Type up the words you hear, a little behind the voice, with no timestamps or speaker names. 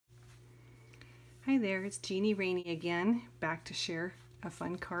Hi there, it's Jeannie Rainey again, back to share a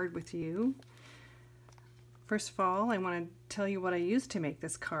fun card with you. First of all, I want to tell you what I used to make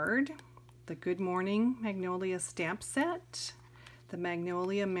this card. The Good Morning Magnolia stamp set, the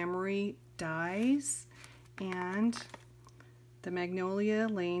Magnolia Memory Dies, and the Magnolia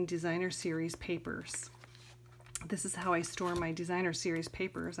Lane Designer Series papers. This is how I store my Designer Series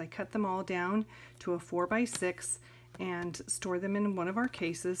papers. I cut them all down to a 4x6 and store them in one of our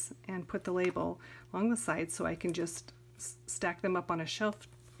cases and put the label along the side so I can just stack them up on a shelf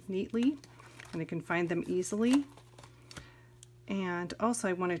neatly and I can find them easily. And also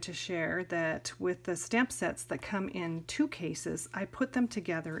I wanted to share that with the stamp sets that come in 2 cases, I put them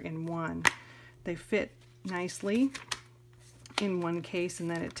together in one. They fit nicely in one case and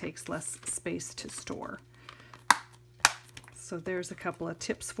then it takes less space to store. So there's a couple of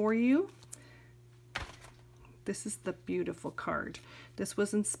tips for you. This is the beautiful card. This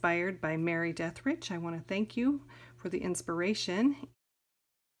was inspired by Mary Deatherage. I want to thank you for the inspiration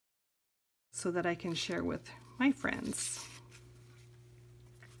so that I can share with my friends.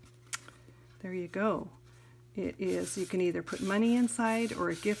 There you go. It is, you can either put money inside or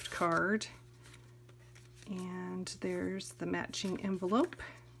a gift card. And there's the matching envelope.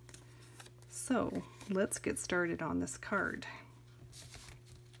 So let's get started on this card.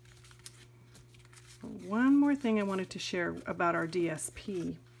 One more thing I wanted to share about our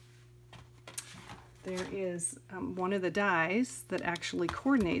DSP. There is one of the dies that actually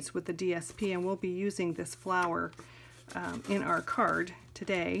coordinates with the DSP, and we'll be using this flower in our card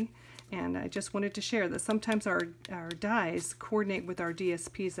today. And I just wanted to share that sometimes our dies coordinate with our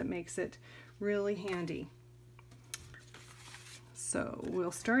DSPs. That makes it really handy. So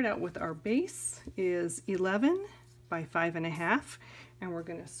we'll start out with our base is 11 by 5.5, and we're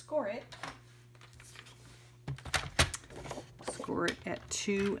going to score it. Score it at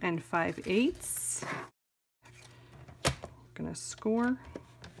 2 5/8. We're going to score.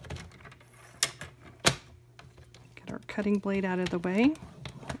 Get our cutting blade out of the way.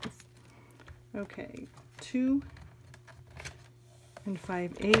 Okay, 2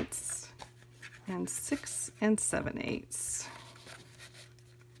 5/8 and 6 7/8.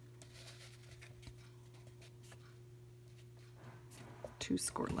 Two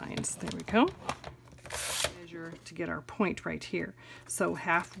score lines. There we go. Measure to get our point right here. So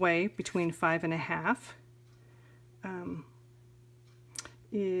halfway between 5.5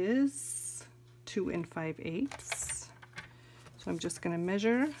 is 2 5/8. So I'm just going to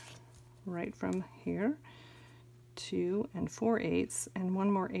measure right from here. 2 4/8, and one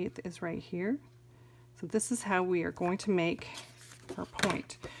more eighth is right here. So this is how we are going to make our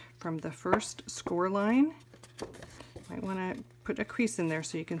point from the first score line. Might want to put a crease in there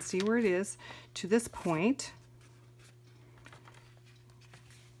so you can see where it is to this point.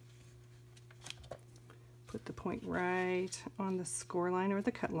 Put the point right on the score line or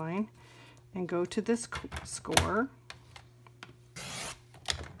the cut line and go to this score.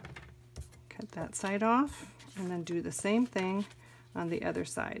 Cut that side off and then do the same thing on the other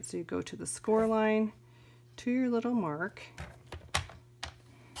side. So you go to the score line, to your little mark.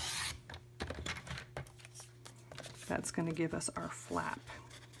 That's going to give us our flap.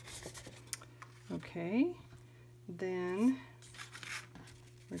 Okay, then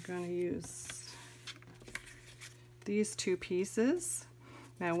we're going to use these 2 pieces.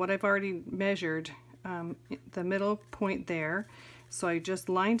 Now what I've already measured, the middle point there, so I just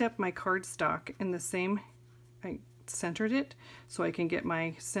lined up my cardstock in the same, I centered it so I can get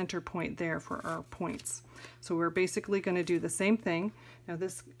my center point there for our points. So we're basically going to do the same thing. Now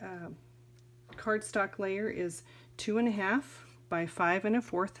this cardstock layer is 2.5 by 5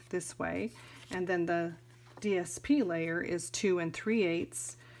 1/4 this way, and then the DSP layer is 2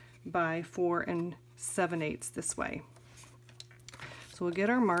 3/8 by 4 7/8 this way. So we'll get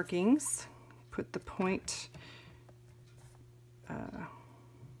our markings, put the point that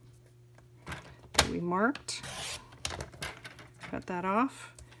we marked, cut that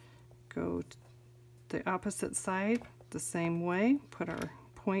off, go to the opposite side the same way, put our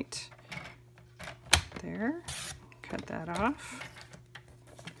point there, cut that off.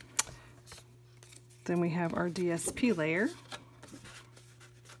 Then we have our DSP layer.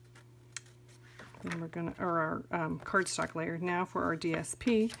 And we're gonna, or our cardstock layer. Now for our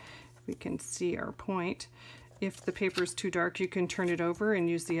DSP, we can see our point. If the paper is too dark, you can turn it over and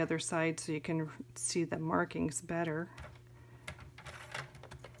use the other side so you can see the markings better.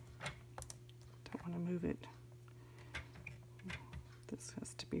 Don't want to move it. This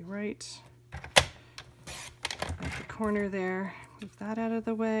has to be right. At the corner there, move that out of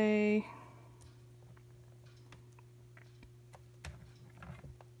the way.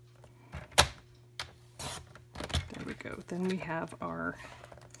 go. Then we have our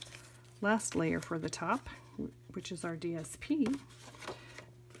last layer for the top, which is our DSP.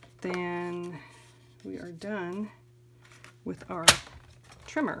 Then we are done with our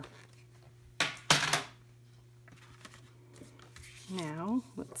trimmer. Now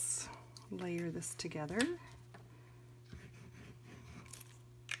let's layer this together.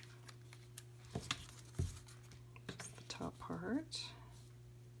 Just the top part.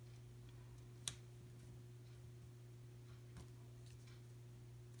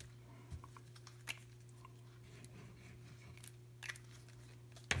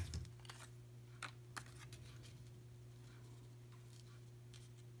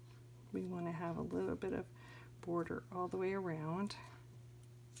 We want to have a little bit of border all the way around.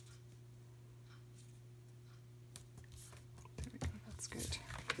 There we go, that's good.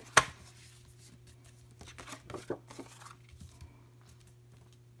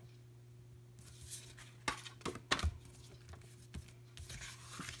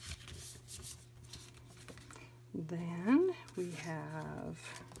 Then we have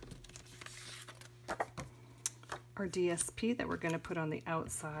our DSP that we're going to put on the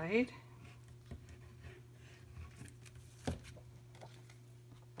outside.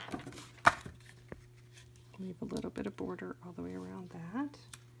 Leave a little bit of border all the way around that.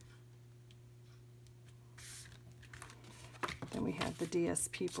 Then we have the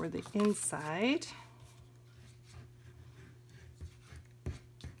DSP for the inside.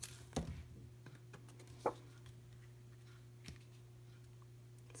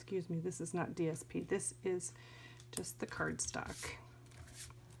 Excuse me, this is not DSP, this is just the cardstock.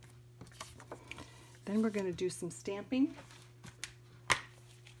 Then we're going to do some stamping.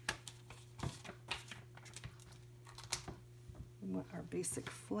 We want our basic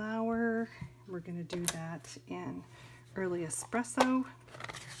flower. We're going to do that in early espresso.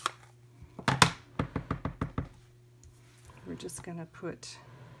 We're just going to put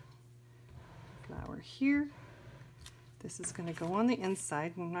flower here. This is going to go on the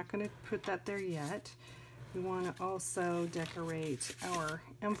inside. I'm not going to put that there yet. We want to also decorate our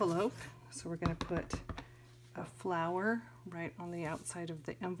envelope. So we're going to put a flower right on the outside of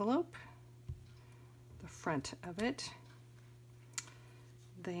the envelope, the front of it.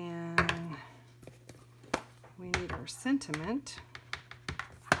 Then we need our sentiment.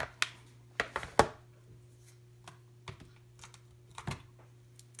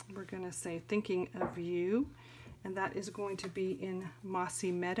 We're going to say thinking of you, and that is going to be in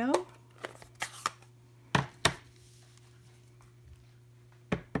Mossy Meadow.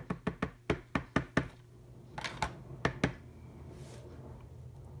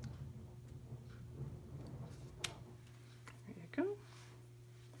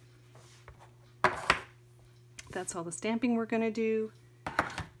 That's all the stamping we're going to do.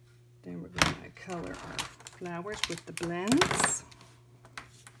 Then we're going to color our flowers with the blends.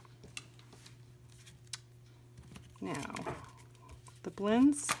 Now, the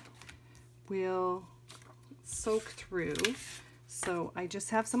blends will soak through, so I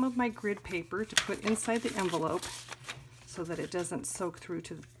just have some of my grid paper to put inside the envelope so that it doesn't soak through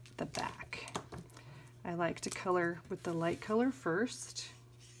to the back. I like to color with the light color first.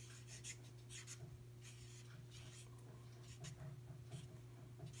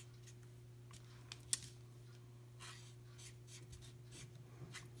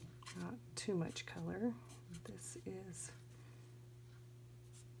 Not too much color. This is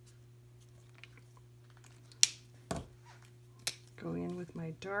go in with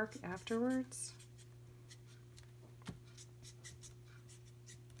my dark afterwards.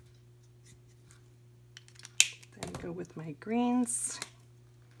 Then go with my greens,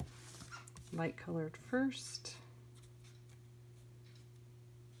 light colored first.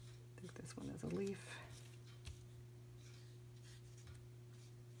 I think this one is a leaf.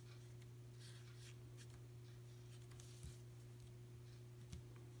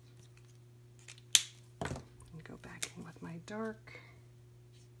 Go back in with my dark,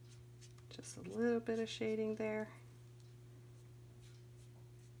 just a little bit of shading there.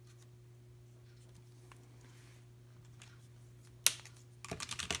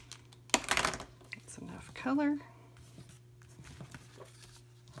 That's enough color.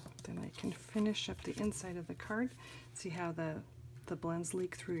 Then I can finish up the inside of the card. See how the blends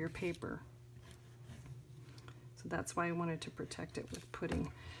leak through your paper. So that's why I wanted to protect it with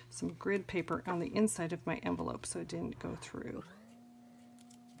putting some grid paper on the inside of my envelope so it didn't go through.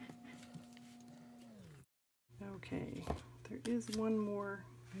 Okay, there is one more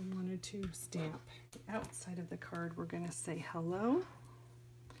I wanted to stamp. The outside of the card we're going to say hello.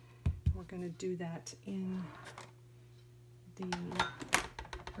 We're going to do that in the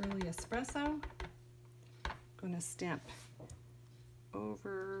early espresso. going to stamp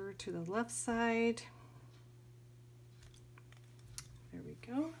over to the left side. There we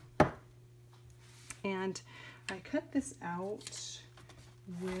go. And I cut this out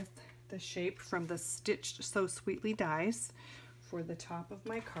with the shape from the Stitched So Sweetly dies for the top of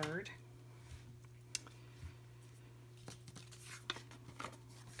my card.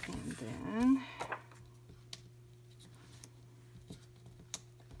 And then a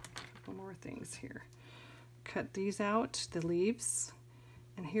couple more things here. Cut these out, the leaves.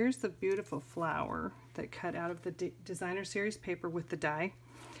 And here's the beautiful flower that cut out of the designer series paper with the die,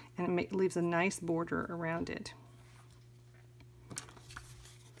 and it leaves a nice border around it.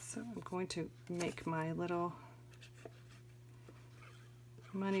 So I'm going to make my little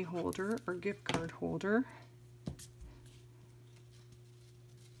money holder or gift card holder.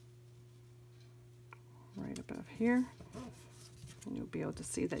 Right above here. And you'll be able to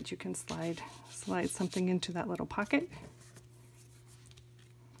see that you can slide something into that little pocket.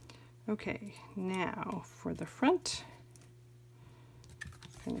 Okay, now for the front,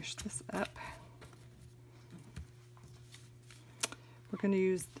 finish this up. We're going to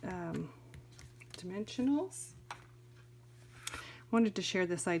use dimensionals. Wanted to share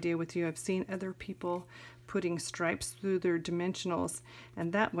this idea with you. I've seen other people putting stripes through their dimensionals,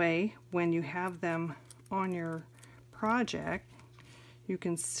 and that way when you have them on your project, you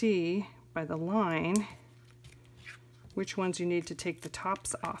can see by the line which ones you need to take the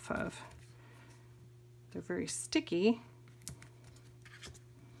tops off of. They're very sticky,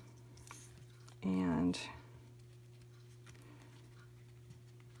 and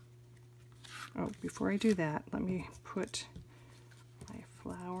before I do that, let me put my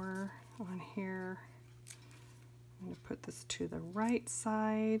flower on here. I'm going to put this to the right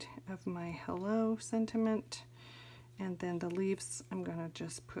side of my hello sentiment, and then the leaves I'm going to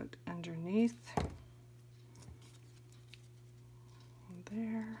just put underneath.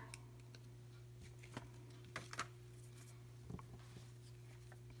 There.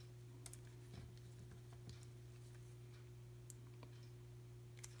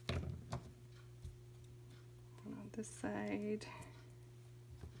 And on this side.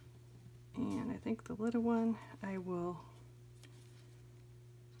 And I think the little one I will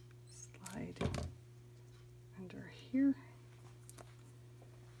slide under here.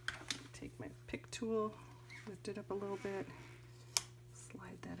 Take my pick tool, lift it up a little bit.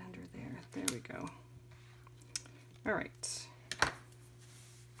 Slide that under there. There we go. All right.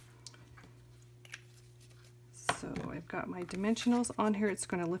 So I've got my dimensionals on here. It's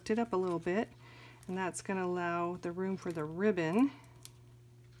going to lift it up a little bit, and that's going to allow the room for the ribbon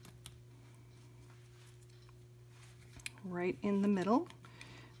right in the middle.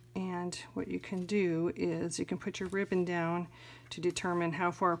 And what you can do is you can put your ribbon down to determine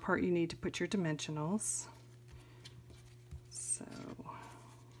how far apart you need to put your dimensionals. So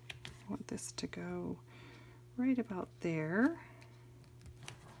I want this to go right about there.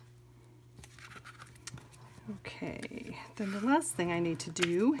 Okay, then the last thing I need to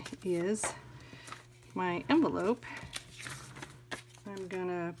do is my envelope. I'm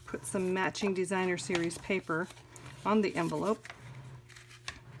gonna put some matching designer series paper on the envelope.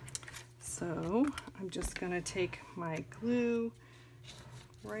 So I'm just gonna take my glue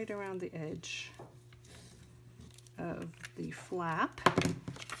right around the edge of the flap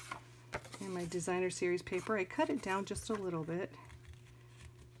and my designer series paper. I cut it down just a little bit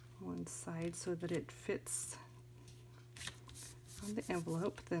one side so that it fits on the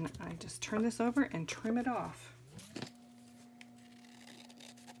envelope. Then I just turn this over and trim it off.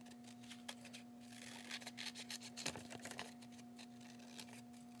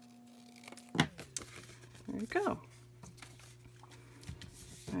 There you go.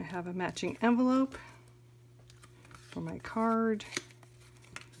 I have a matching envelope for my card.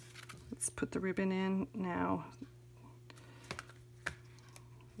 Let's put the ribbon in now.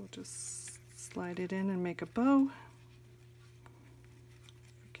 We'll just slide it in and make a bow.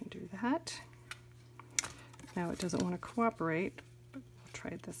 We can do that. Now it doesn't want to cooperate, but we'll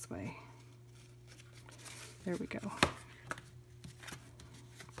try it this way. There we go.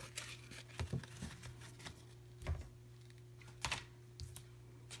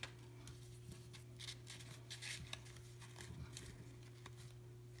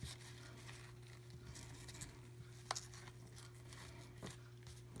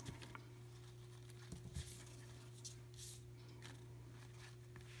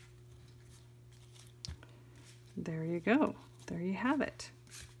 There you go. There you have it.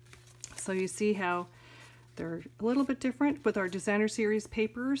 So you see how they're a little bit different with our designer series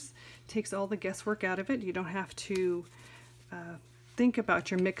papers. Takes all the guesswork out of it. You don't have to think about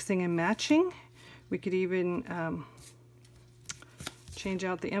your mixing and matching We could even change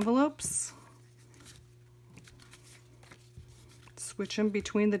out the envelopes, switch them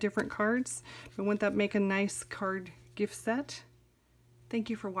between the different cards. But wouldn't that make a nice card gift set? Thank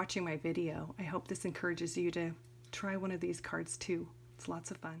you for watching my video. I hope this encourages you to try one of these cards too. It's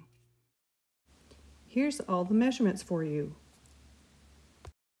lots of fun. Here's all the measurements for you.